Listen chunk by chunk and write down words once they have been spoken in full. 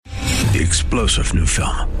The explosive new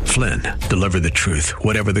film, Flynn, deliver the truth,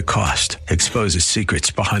 whatever the cost, exposes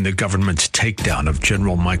secrets behind the government's takedown of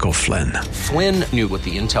General Michael Flynn. Flynn knew what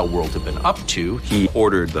the intel world had been up to. He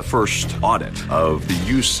ordered the first audit of the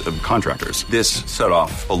use of contractors. This set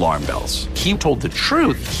off alarm bells. He told the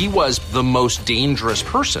truth. He was the most dangerous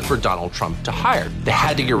person for Donald Trump to hire. They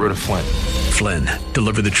had to get rid of Flynn. Flynn,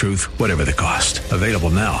 deliver the truth, whatever the cost. Available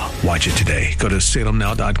now. Watch it today. Go to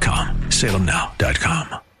salemnow.com.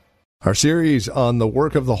 salemnow.com. Our series on the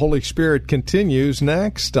work of the Holy Spirit continues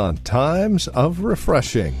next on Times of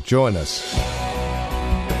Refreshing. Join us.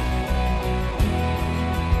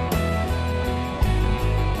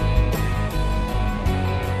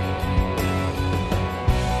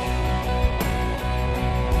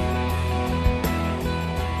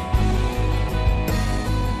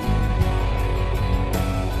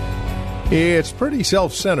 It's pretty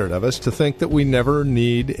self-centered of us to think that we never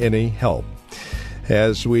need any help.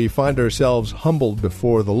 As we find ourselves humbled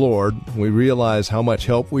before the Lord, we realize how much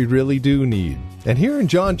help we really do need. And here in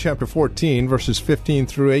John chapter 14, verses 15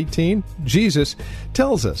 through 18, Jesus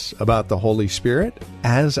tells us about the Holy Spirit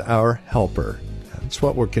as our helper. That's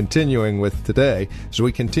what we're continuing with today as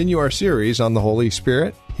we continue our series on the Holy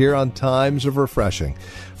Spirit here on Times of Refreshing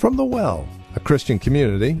from The Well, a Christian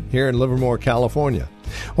community here in Livermore, California.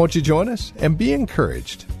 Won't you join us and be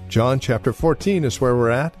encouraged? John chapter 14 is where we're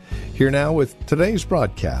at. Here now with today's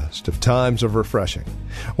broadcast of Times of Refreshing.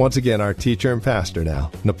 Once again, our teacher and pastor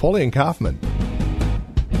now, Napoleon Kaufman.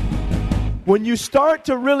 When you start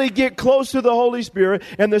to really get close to the Holy Spirit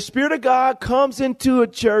and the Spirit of God comes into a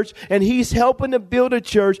church and He's helping to build a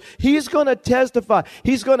church, He's going to testify.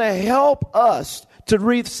 He's going to help us to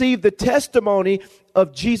receive the testimony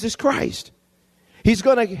of Jesus Christ. He's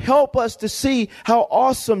going to help us to see how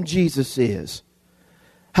awesome Jesus is,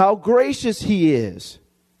 how gracious He is,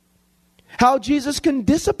 how Jesus can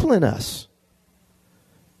discipline us.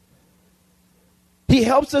 He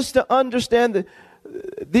helps us to understand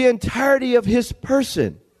the entirety of His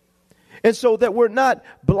person. And so that we're not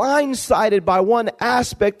blindsided by one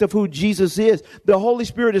aspect of who Jesus is. The Holy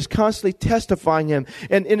Spirit is constantly testifying Him.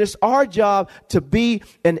 And it's our job to be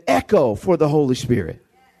an echo for the Holy Spirit.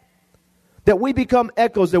 That we become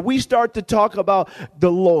echoes, that we start to talk about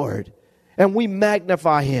the Lord and we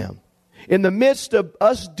magnify Him. In the midst of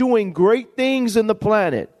us doing great things in the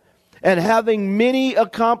planet and having many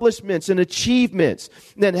accomplishments and achievements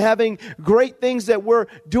and having great things that we're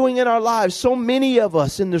doing in our lives, so many of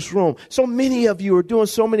us in this room, so many of you are doing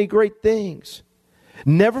so many great things.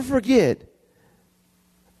 Never forget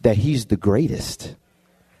that He's the greatest.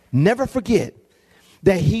 Never forget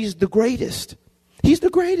that He's the greatest. He's the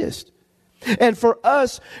greatest. And for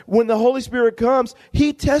us, when the Holy Spirit comes,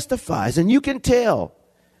 He testifies, and you can tell.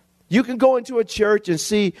 You can go into a church and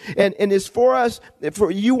see, and it's for us.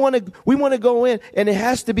 We want to go in, and it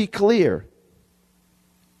has to be clear.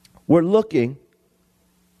 We're looking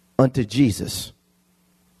unto Jesus.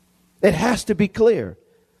 It has to be clear.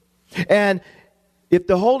 And if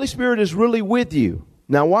the Holy Spirit is really with you,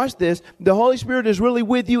 now watch this. The Holy Spirit is really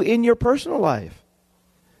with you in your personal life.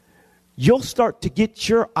 You'll start to get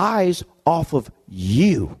your eyes off of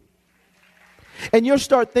you. And you'll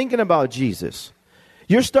start thinking about Jesus.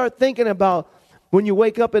 You'll start thinking about when you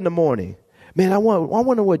wake up in the morning, man, I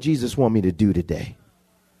wonder what Jesus wants me to do today.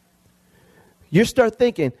 You start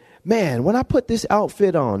thinking, man, when I put this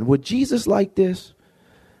outfit on, would Jesus like this?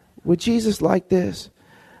 Would Jesus like this?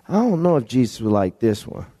 I don't know if Jesus would like this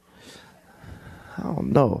one. I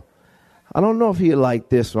don't know. I don't know if he'd like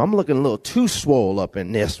this one. I'm looking a little too swole up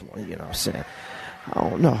in this one, you know what I'm saying? I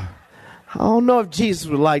don't know. I don't know if Jesus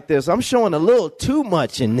would like this. I'm showing a little too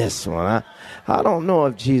much in this one. I don't know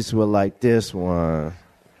if Jesus would like this one.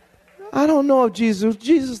 I don't know if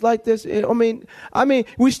Jesus like this. I mean,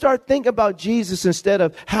 we start thinking about Jesus instead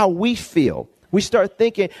of how we feel. We start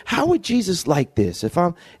thinking, how would Jesus like this? If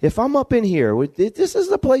I'm up in here, this is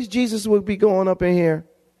the place Jesus would be going up in here.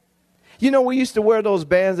 You know, we used to wear those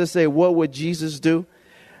bands that say, what would Jesus do?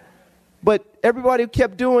 But everybody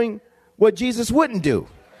kept doing what Jesus wouldn't do.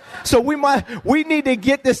 So we need to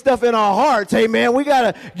get this stuff in our hearts. Hey, man, we got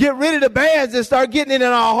to get rid of the bands and start getting it in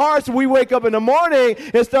our hearts. We wake up in the morning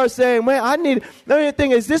and start saying, man, let me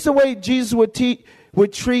think, is this the way Jesus would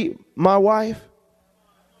treat my wife?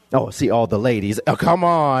 Oh, see, all the ladies. Oh, come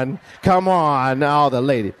on, all the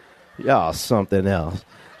ladies. Y'all something else.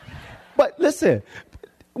 But listen,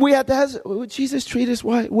 we have to ask, would Jesus treat his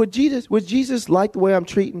wife? Would Jesus like the way I'm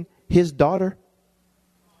treating his daughter?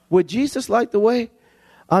 Would Jesus like the way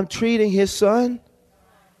I'm treating his son?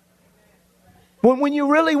 When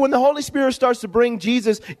the Holy Spirit starts to bring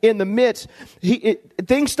Jesus in the midst,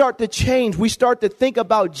 things start to change. We start to think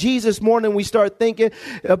about Jesus more than we start thinking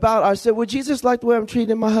about ourselves. Would Jesus like the way I'm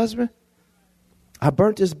treating my husband? I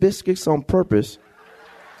burnt his biscuits on purpose.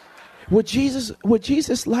 Would Jesus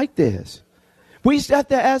like this? We used to have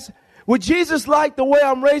to ask, would Jesus like the way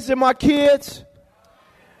I'm raising my kids?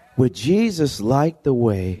 Would Jesus like the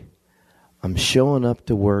way I'm showing up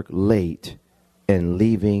to work late and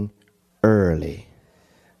leaving early?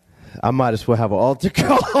 I might as well have an altar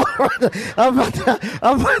call. I'm about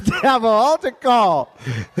to have an altar call.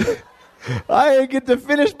 I didn't get to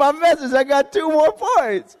finish my message. I got 2 more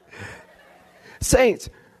points. Saints,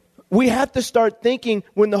 we have to start thinking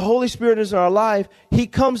when the Holy Spirit is in our life, He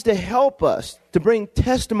comes to help us, to bring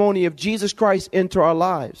testimony of Jesus Christ into our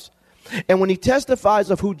lives. And when He testifies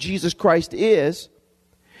of who Jesus Christ is,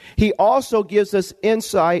 He also gives us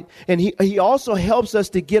insight, and he also helps us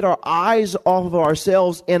to get our eyes off of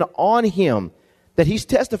ourselves and on Him that He's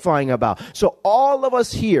testifying about. So all of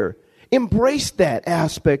us here embrace that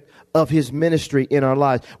aspect of His ministry in our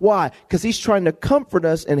lives. Why? Because He's trying to comfort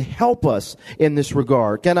us and help us in this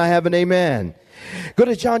regard. Can I have an amen? Go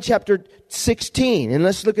to John chapter 16, and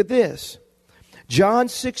let's look at this. John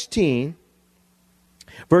 16,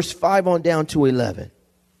 verse 5 on down to 11.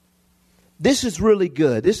 This is really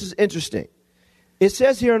good. This is interesting. It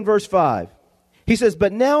says here in verse 5, He says,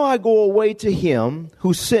 "But now I go away to Him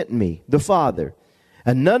who sent me, the Father,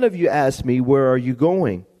 and none of you ask me, 'Where are you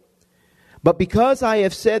going?' But because I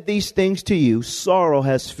have said these things to you, sorrow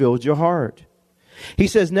has filled your heart." He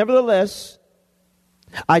says, "Nevertheless,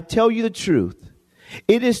 I tell you the truth.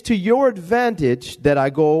 It is to your advantage that I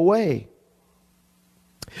go away.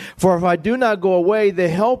 For if I do not go away, the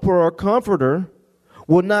Helper or Comforter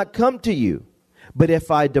will not come to you. But if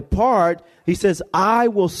I depart," He says, "I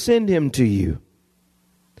will send Him to you.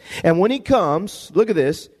 And when He comes," look at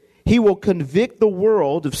this, "He will convict the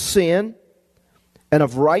world of sin and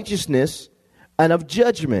of righteousness and of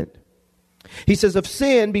judgment." He says, "Of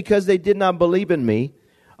sin, because they did not believe in me.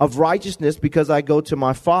 Of righteousness, because I go to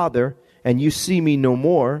my Father and you see me no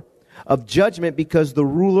more. Of judgment, because the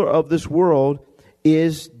ruler of this world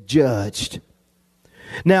is judged."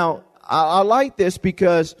 Now, I like this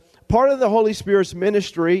because part of the Holy Spirit's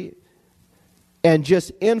ministry and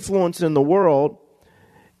just influence in the world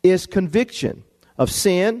is conviction of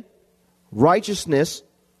sin, righteousness,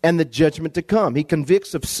 and the judgment to come. He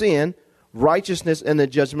convicts of sin, righteousness, and the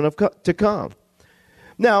judgment to come.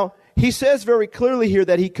 Now, He says very clearly here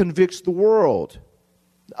that He convicts the world.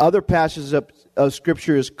 Other passages of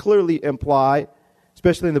Scripture is clearly implied,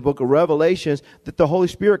 especially in the book of Revelations, that the Holy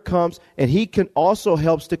Spirit comes and He can also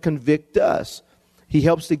helps to convict us. He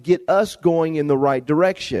helps to get us going in the right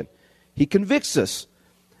direction. He convicts us.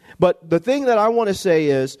 But the thing that I want to say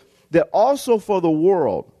is that also for the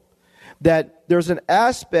world, that there's an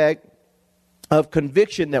aspect of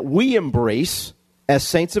conviction that we embrace as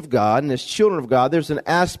saints of God and as children of God. There's an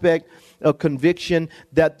aspect of conviction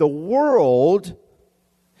that the world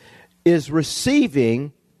is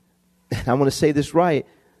receiving. I want to say this right,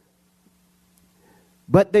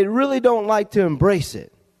 but they really don't like to embrace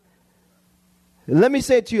it. Let me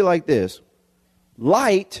say it to you like this.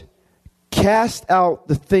 Light casts out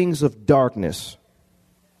the things of darkness.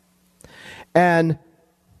 And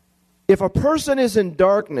if a person is in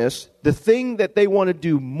darkness, the thing that they want to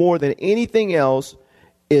do more than anything else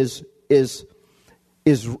is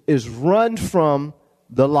run from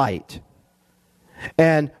the light.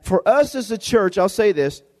 And for us as a church, I'll say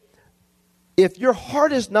this, if your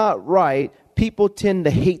heart is not right, people tend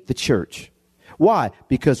to hate the church. Why?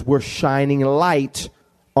 Because we're shining light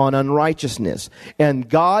on unrighteousness. And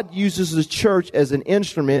God uses the church as an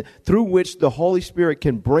instrument through which the Holy Spirit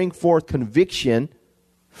can bring forth conviction.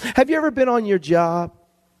 Have you ever been on your job?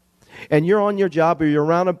 And you're on your job or you're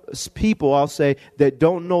around people, I'll say, that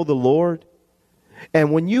don't know the Lord.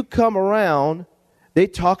 And when you come around, they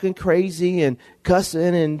talking crazy and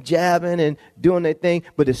cussing and jabbing and doing their thing.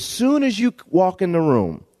 But as soon as you walk in the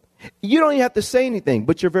room, you don't even have to say anything,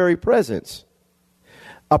 but your very presence,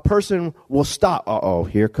 a person will stop. Uh-oh,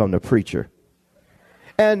 here come the preacher.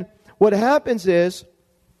 And what happens is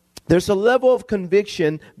there's a level of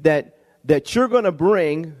conviction that you're going to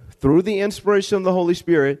bring through the inspiration of the Holy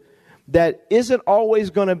Spirit that isn't always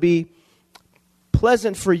going to be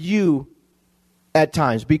pleasant for you at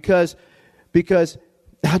times. Because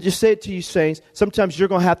I'll just say it to you, saints, sometimes you're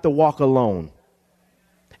going to have to walk alone.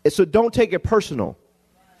 And so don't take it personal.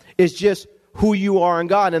 It's just who you are in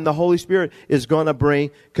God, and the Holy Spirit is going to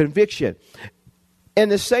bring conviction.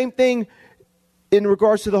 And the same thing in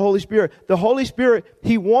regards to the Holy Spirit. The Holy Spirit,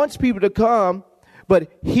 He wants people to come, But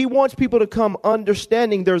he wants people to come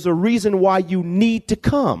understanding there's a reason why you need to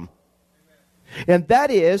come. And that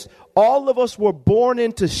is, all of us were born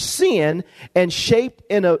into sin and shaped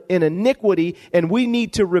in iniquity, and we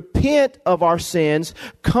need to repent of our sins,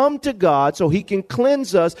 come to God so he can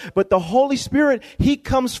cleanse us. But the Holy Spirit, he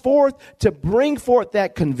comes forth to bring forth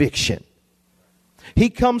that conviction. He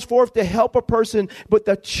comes forth to help a person, but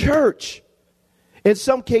the church, in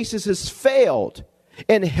some cases, has failed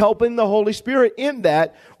in helping the Holy Spirit in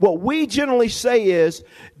that. What we generally say is,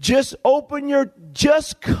 just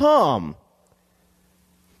come.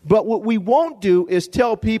 But what we won't do is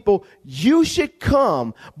tell people, you should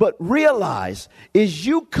come, but realize, as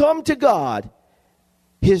you come to God,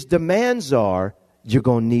 his demands are, you're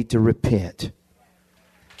going to need to repent.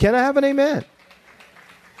 Can I have an amen?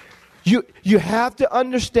 You have to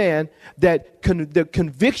understand that the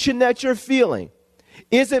conviction that you're feeling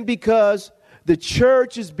isn't because the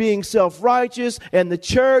church is being self-righteous, and the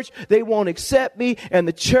church, they won't accept me, and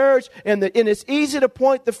the church, and it's easy to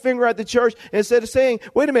point the finger at the church instead of saying,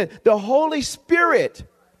 wait a minute, the Holy Spirit,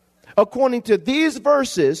 according to these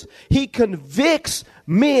verses, he convicts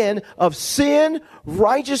men of sin,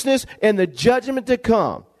 righteousness, and the judgment to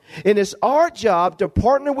come. And it's our job to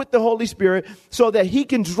partner with the Holy Spirit so that he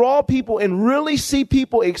can draw people and really see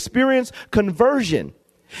people experience conversion.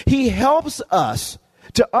 He helps us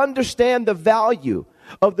to understand the value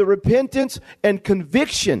of the repentance and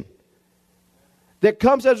conviction that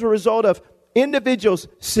comes as a result of individuals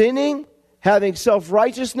sinning, having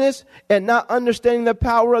self-righteousness, and not understanding the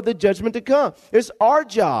power of the judgment to come. It's our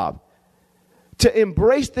job to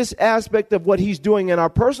embrace this aspect of what he's doing in our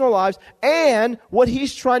personal lives and what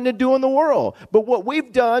he's trying to do in the world. But what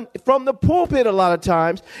we've done from the pulpit a lot of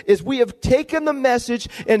times is we have taken the message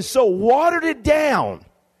and so watered it down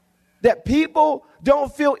that people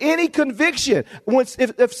don't feel any conviction.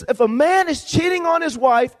 If a man is cheating on his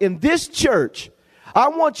wife in this church, I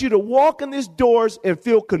want you to walk in these doors and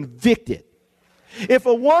feel convicted. If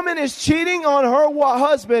a woman is cheating on her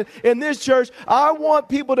husband in this church, I want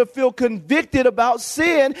people to feel convicted about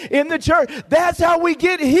sin in the church. That's how we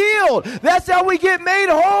get healed. That's how we get made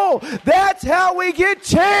whole. That's how we get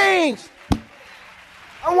changed.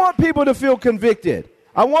 I want people to feel convicted.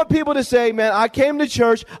 I want people to say, man, I came to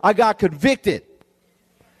church, I got convicted.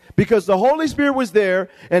 Because the Holy Spirit was there,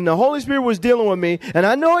 and the Holy Spirit was dealing with me, and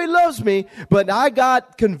I know he loves me, but I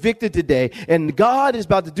got convicted today, and God is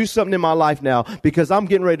about to do something in my life now, because I'm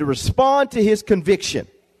getting ready to respond to his conviction.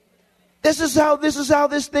 This is how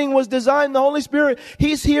this thing was designed. The Holy Spirit,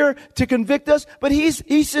 he's here to convict us, but he's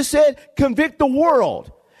just said, convict the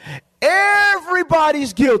world.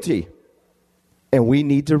 Everybody's guilty, and we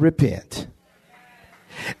need to repent.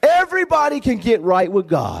 Everybody can get right with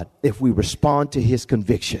God if we respond to his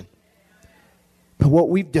conviction. But what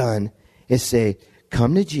we've done is say,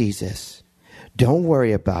 come to Jesus. Don't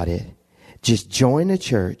worry about it. Just join the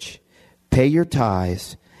church, pay your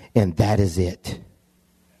tithes, and that is it.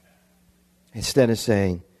 Instead of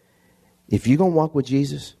saying, if you're going to walk with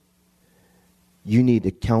Jesus, you need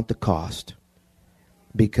to count the cost.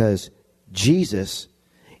 Because Jesus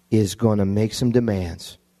is going to make some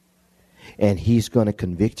demands. And he's going to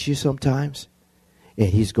convict you sometimes. And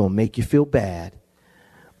he's going to make you feel bad.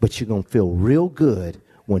 But you're going to feel real good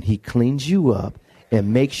when he cleans you up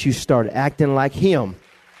and makes you start acting like him.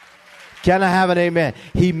 Can I have an amen?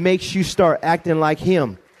 He makes you start acting like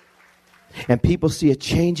him. And people see a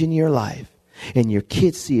change in your life. And your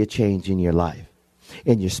kids see a change in your life.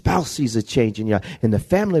 And your spouse sees a change in your life. And the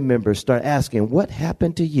family members start asking, what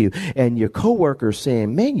happened to you? And your coworkers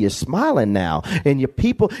saying, man, you're smiling now. And your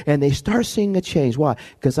people, and they start seeing a change. Why?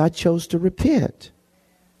 Because I chose to repent.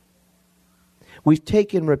 We've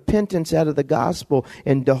taken repentance out of the gospel,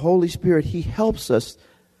 and the Holy Spirit, he helps us.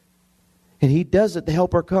 And he does it. The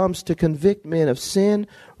helper comes to convict men of sin,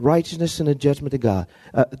 righteousness, and the judgment of God.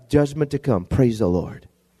 Judgment to come. Praise the Lord.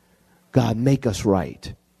 God, make us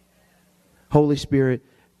right. Holy Spirit,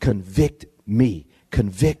 convict me.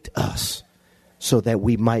 Convict us so that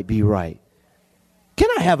we might be right. Can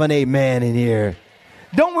I have an amen in here?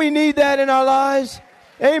 Don't we need that in our lives?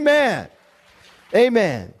 Amen.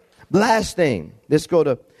 Amen. Last thing. Let's go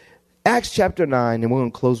to Acts chapter 9, and we're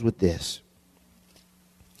going to close with this.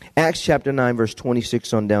 Acts chapter 9, verse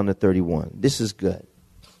 26 on down to 31. This is good.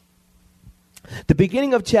 The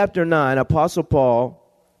beginning of chapter 9, Apostle Paul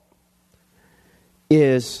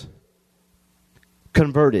is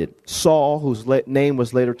converted. Saul, whose name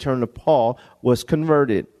was later turned to Paul, was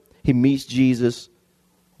converted. He meets Jesus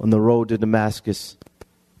on the road to Damascus,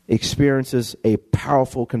 experiences a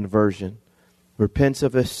powerful conversion, repents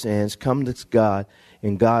of his sins, comes to God,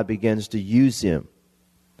 and God begins to use him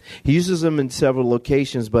He uses them in several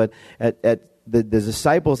locations, but at the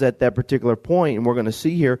disciples at that particular point, and we're going to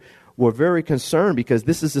see here, were very concerned because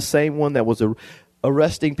this is the same one that was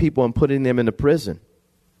arresting people and putting them into prison.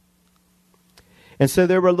 And so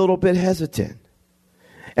they were a little bit hesitant.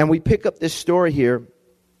 And we pick up this story here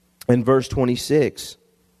in verse 26.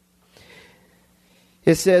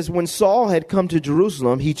 It says, when Saul had come to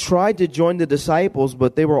Jerusalem, he tried to join the disciples,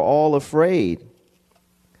 but they were all afraid.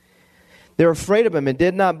 They were afraid of him and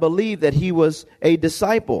did not believe that he was a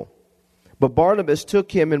disciple. But Barnabas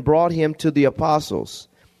took him and brought him to the apostles.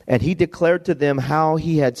 And he declared to them how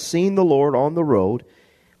he had seen the Lord on the road,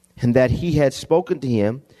 and that he had spoken to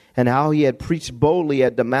him, and how he had preached boldly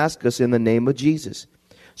at Damascus in the name of Jesus.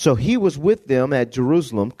 So he was with them at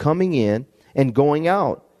Jerusalem, coming in and going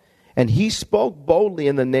out. And he spoke boldly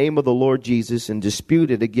in the name of the Lord Jesus and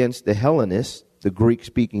disputed against the Hellenists, the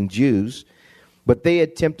Greek-speaking Jews, but they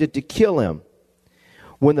attempted to kill him.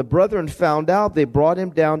 When the brethren found out, they brought him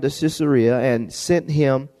down to Caesarea and sent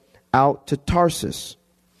him out to Tarsus.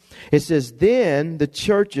 It says, then the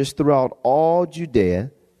churches throughout all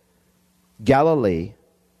Judea, Galilee,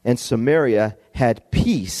 and Samaria had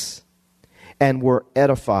peace and were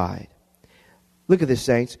edified. Look at this,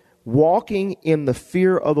 saints. Walking in the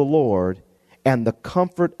fear of the Lord and the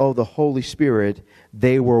comfort of the Holy Spirit,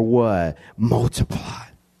 they were what?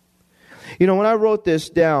 Multiplied. You know, when I wrote this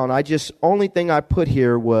down, only thing I put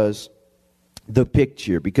here was the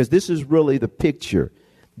picture, because this is really the picture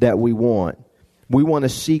that we want. We want to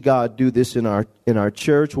see God do this in our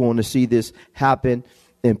church. We want to see this happen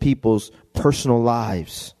in people's personal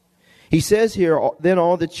lives. He says here, then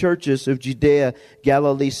all the churches of Judea,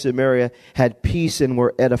 Galilee, Samaria had peace and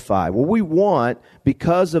were edified. Well, we want,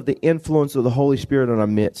 because of the influence of the Holy Spirit in our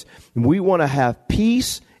midst, we want to have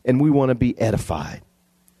peace and we want to be edified.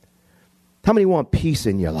 How many want peace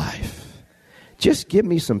in your life? Just give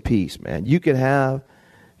me some peace, man. You can have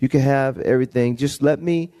everything. Just let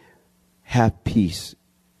me have peace.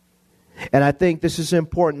 And I think this is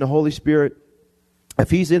important. The Holy Spirit, if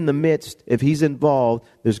he's in the midst, if he's involved,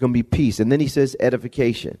 there's going to be peace. And then he says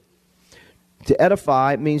edification. To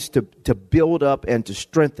edify means to build up and to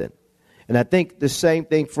strengthen. And I think the same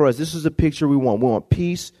thing for us. This is a picture we want. We want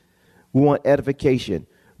peace. We want edification.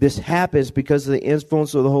 This happens because of the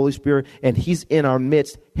influence of the Holy Spirit, and he's in our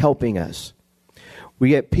midst helping us. We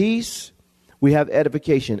get peace. We have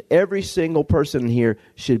edification. Every single person here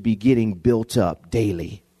should be getting built up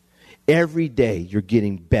daily. Every day you're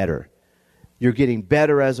getting better. You're getting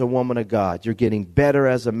better as a woman of God. You're getting better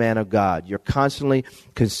as a man of God. You're constantly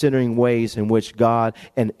considering ways in which God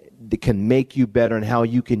can make you better and how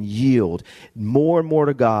you can yield more and more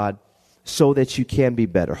to God so that you can be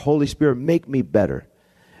better. Holy Spirit, make me better.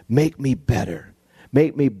 Make me better.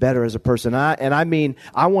 Make me better as a person. I want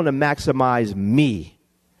to maximize me.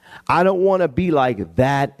 I don't want to be like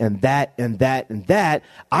that and that and that and that.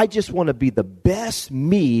 I just want to be the best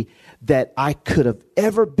me that I could have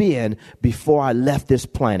ever been before I left this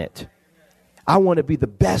planet. I want to be the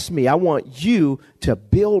best me. I want you to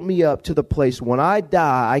build me up to the place when I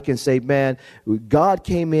die, I can say, man, God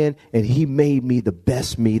came in and he made me the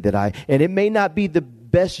best me and it may not be the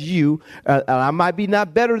best you. I might be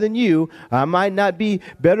not better than you. I might not be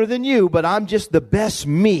better than you, but I'm just the best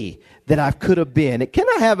me that I could have been. Can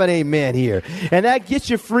I have an amen here? And that gets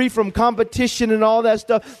you free from competition and all that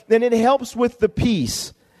stuff. And it helps with the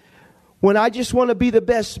peace. When I just want to be the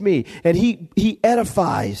best me. And he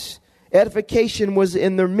edifies. Edification was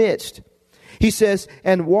in their midst. He says,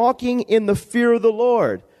 and walking in the fear of the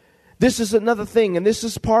Lord. This is another thing, and this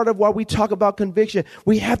is part of why we talk about conviction.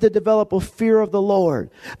 We have to develop a fear of the Lord.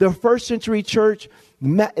 The first century church,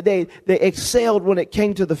 they excelled when it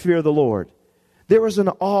came to the fear of the Lord. There was an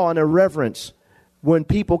awe and a reverence when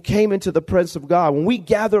people came into the presence of God. When we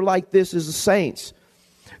gather like this as the saints,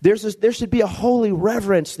 there should be a holy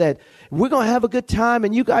reverence that we're going to have a good time.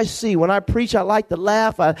 And you guys see, when I preach, I like to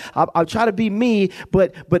laugh. I'll try to be me,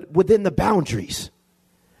 but within the boundaries.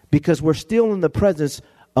 Because we're still in the presence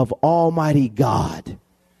of Almighty God.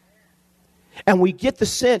 And we get the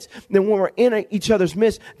sense that when we're in each other's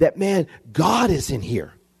midst, that, man, God is in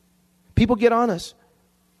here. People get on us.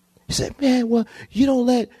 They say, man, well, you don't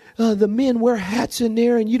let the men wear hats in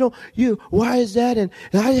there, and why is that? And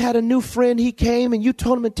I had a new friend, he came, and you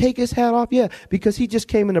told him to take his hat off. Yeah, because he just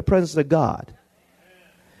came in the presence of God.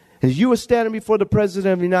 As you were standing before the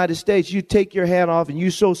President of the United States, you take your hat off and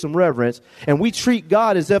you show some reverence. And we treat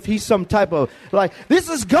God as if he's some type of, like, this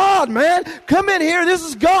is God, man. Come in here. This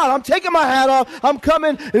is God. I'm taking my hat off. I'm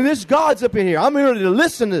coming, and this God's up in here. I'm here to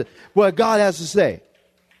listen to what God has to say.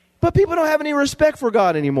 But people don't have any respect for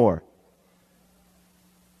God anymore.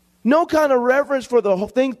 No kind of reverence for the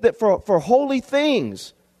things that for holy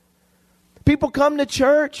things. People come to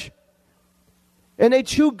church and they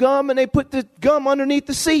chew gum and they put the gum underneath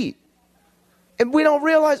the seat. And we don't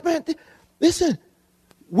realize, man, listen,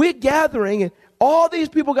 we're gathering and all these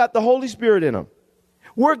people got the Holy Spirit in them.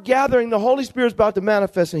 We're gathering, the Holy Spirit's about to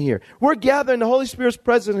manifest in here. We're gathering, the Holy Spirit's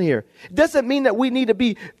present in here. It doesn't mean that we need to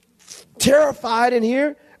be terrified in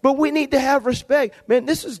here, but we need to have respect. Man,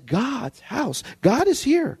 this is God's house. God is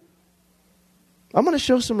here. I'm going to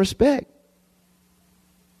show some respect.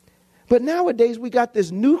 But nowadays, we got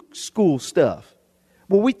this new school stuff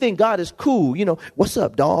where we think God is cool. You know, what's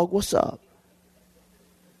up, dog? What's up?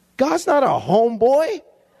 God's not a homeboy.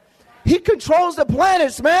 He controls the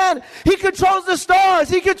planets, man. He controls the stars.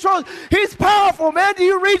 He's powerful, man. Do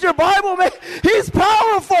you read your Bible, man? He's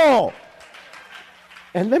powerful.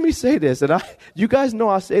 And let me say this, and you guys know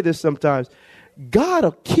I say this sometimes. God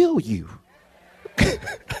will kill you.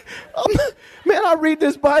 Man, I read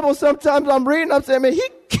this Bible sometimes. I'm saying, man, he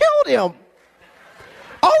killed him.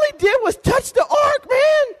 All he did was touch the ark,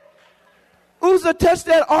 man. Uzzah touched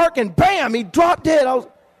that ark and bam, he dropped dead.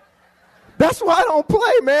 That's why I don't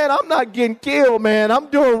play, man. I'm not getting killed, man. I'm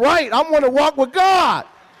doing right. I want to walk with God.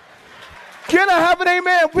 Can I have an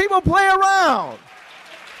amen? People play around.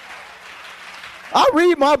 I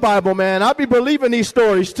read my Bible, man. I be believing these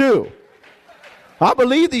stories too. I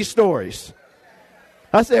believe these stories.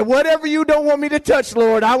 I said, whatever you don't want me to touch,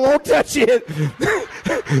 Lord, I won't touch it.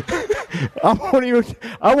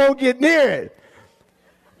 I won't get near it.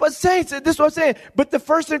 But saints, this is what I'm saying. But the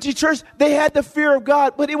first century church, they had the fear of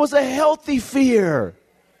God, but it was a healthy fear.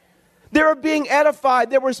 They were being edified.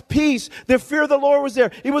 There was peace. The fear of the Lord was there.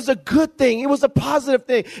 It was a good thing. It was a positive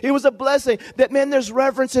thing. It was a blessing. That, man, there's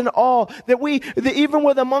reverence and awe. That even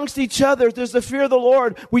with amongst each other, there's the fear of the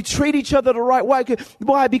Lord. We treat each other the right way.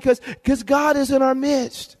 Why? Because God is in our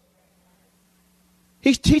midst.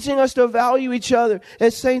 He's teaching us to value each other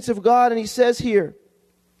as saints of God. And he says here,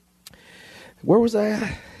 where was I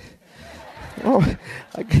at?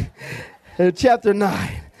 Chapter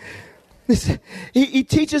 9. He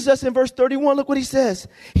teaches us in verse 31. Look what he says.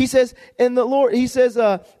 He says, and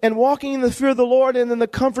walking in the fear of the Lord and in the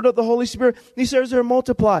comfort of the Holy Spirit, he says they're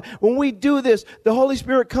multiply. When we do this, the Holy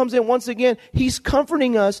Spirit comes in once again. He's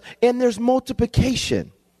comforting us and there's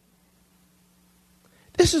multiplication.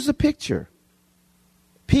 This is a picture.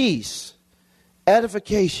 Peace,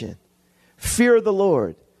 edification, fear of the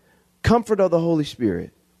Lord, comfort of the Holy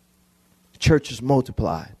Spirit. Church is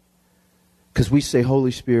multiplied. Because we say, Holy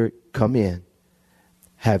Spirit, come in.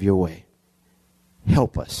 Have your way.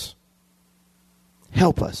 Help us.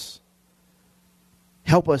 Help us.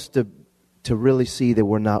 Help us to really see that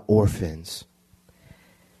we're not orphans.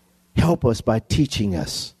 Help us by teaching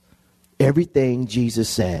us everything Jesus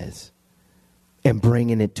says and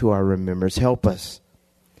bringing it to our remembrance. Help us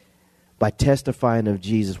by testifying of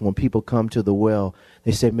Jesus. When people come to the well,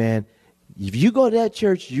 they say, man, if you go to that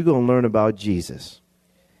church, you're going to learn about Jesus.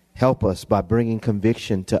 Help us by bringing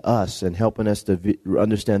conviction to us and helping us to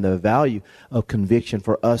understand the value of conviction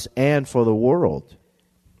for us and for the world.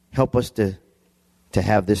 Help us to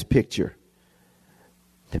have this picture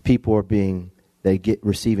that people are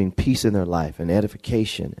receiving peace in their life and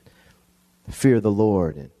edification, and fear of the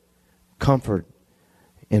Lord and comfort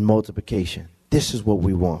and multiplication. This is what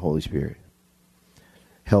we want, Holy Spirit.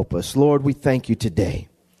 Help us. Lord, we thank you today.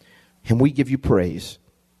 And we give you praise.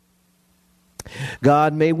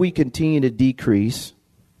 God, may we continue to decrease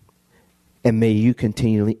and may you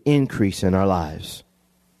continually increase in our lives.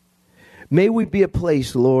 May we be a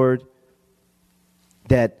place, Lord,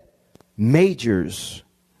 that majors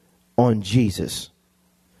on Jesus.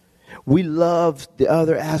 We love the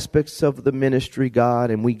other aspects of the ministry, God,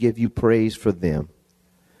 and we give you praise for them.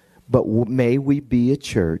 But may we be a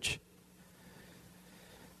church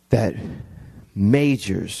that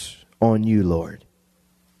majors on you, Lord.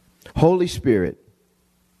 Holy Spirit,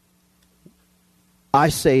 I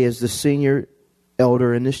say as the senior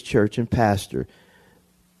elder in this church and pastor,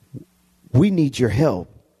 we need your help.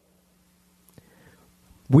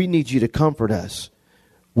 We need you to comfort us.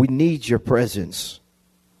 We need your presence.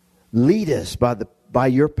 Lead us by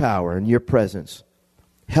your power and your presence.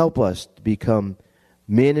 Help us to become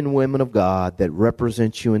men and women of God that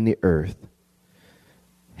represent you in the earth.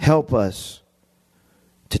 Help us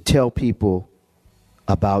to tell people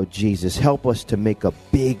about Jesus. Help us to make a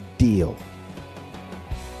big deal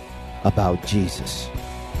about Jesus.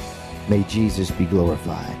 May Jesus be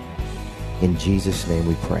glorified. In Jesus' name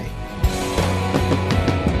we pray.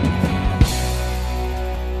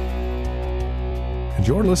 Enjoy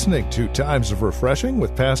You're listening to Times of Refreshing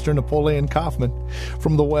with Pastor Napoleon Kaufman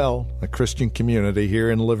from The Well, a Christian community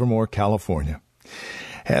here in Livermore, California.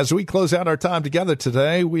 As we close out our time together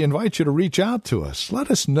today, we invite you to reach out to us.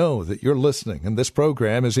 Let us know that you're listening and this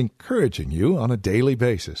program is encouraging you on a daily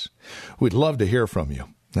basis. We'd love to hear from you.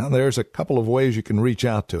 Now, there's a couple of ways you can reach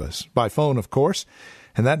out to us. By phone, of course,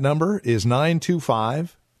 and that number is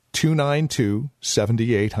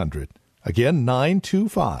 925-292-7800. Again,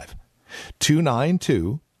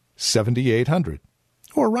 925-292-7800.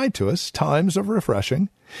 Or write to us, Times of Refreshing,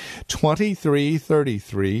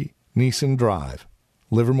 2333 Neeson Drive,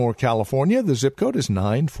 Livermore, California. The zip code is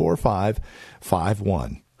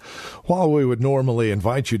 94551. While we would normally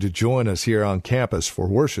invite you to join us here on campus for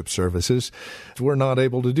worship services, we're not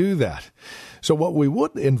able to do that. So what we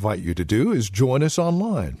would invite you to do is join us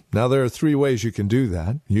online. Now, there are 3 ways you can do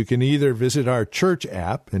that. You can either visit our church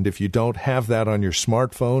app, and if you don't have that on your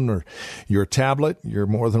smartphone or your tablet, you're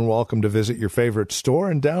more than welcome to visit your favorite store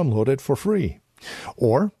and download it for free.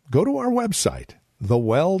 Or go to our website,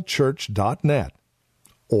 thewellchurch.net,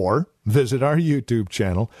 or visit our YouTube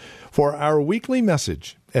channel for our weekly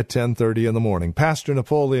message at 10:30 in the morning. Pastor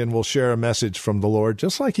Napoleon will share a message from the Lord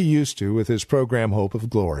just like he used to with his program Hope of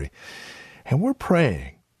Glory. And we're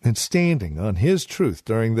praying and standing on his truth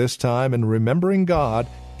during this time and remembering God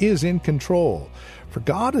is in control. For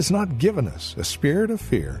God has not given us a spirit of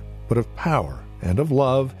fear, but of power and of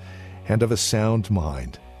love and of a sound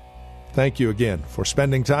mind. Thank you again for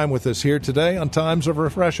spending time with us here today on Times of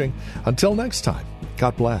Refreshing. Until next time,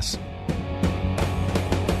 God bless.